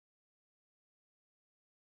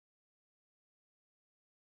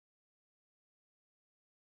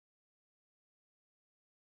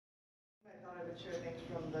short names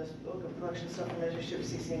from this book of production stuff from the issue of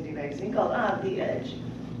cc&d magazine called On the Edge.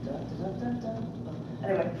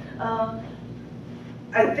 Anyway,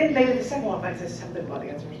 I think maybe the second one might say something about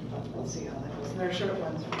answers, but we'll see how that goes. And there are short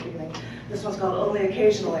ones from the beginning. This one's called Only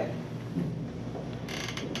Occasionally.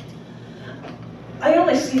 I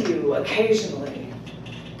only see you occasionally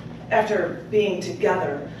after being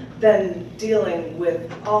together, then dealing with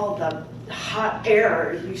all the hot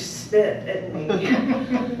air you spit at me.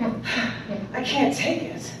 I can't take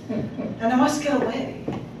it, and I must get away.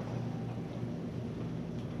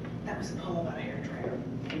 That was a poem about a hairdryer.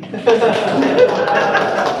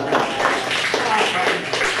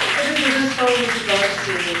 This poem is about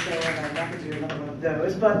series, so I'm not going to do another one of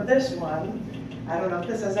those, but this one, I don't know if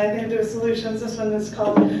this has anything to do with solutions. This one is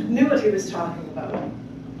called Knew What He Was Talking About.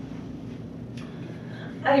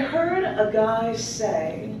 I heard a guy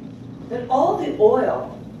say that all the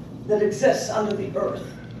oil that exists under the earth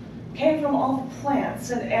came from all the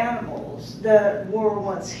plants and animals that were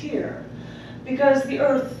once here, because the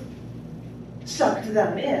earth sucked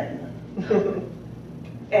them in,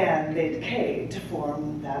 and they decayed to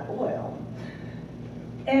form that oil.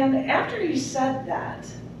 And after he said that,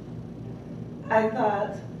 I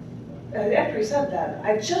thought, after he said that,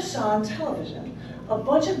 I just saw on television a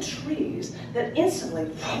bunch of trees that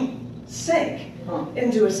instantly sank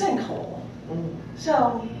into a sinkhole.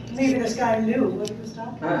 So maybe this guy knew what he was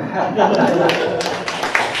talking about.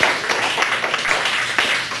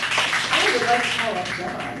 I would like to call up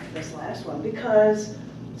John for this last one, because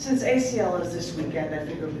since ACL is this weekend, I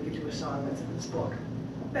figured we could do a song that's in this book.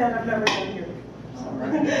 Man, I've never done here.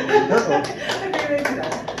 I figured I'd do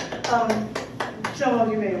that. Some of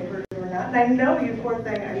you may have heard it or not, and I know you poor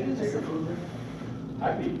thing.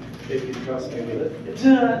 I'd be, if you trust me with it. It's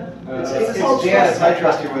Janet, I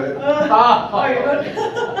trust you with it. Oh, you're good?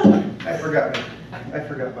 I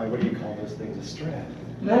forgot my, what do you call those things, a strap.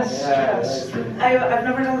 Yes. I've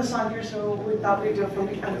never done the song here, so we thought we'd do it for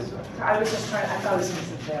me. I was just trying, I thought it was going to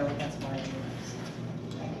sit there, that's why I did it.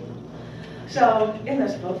 Thank you. So, in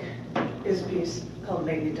this book is a piece called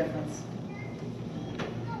Made Me Difference.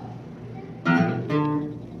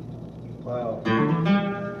 Wow.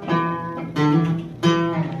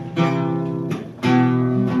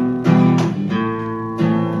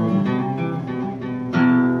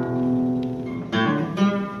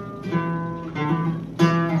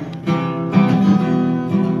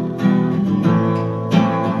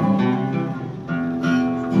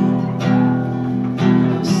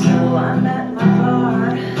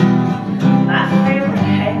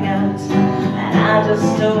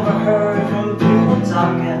 Overheard from people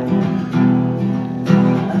talking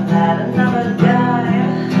about another guy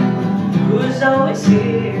who's always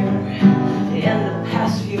here.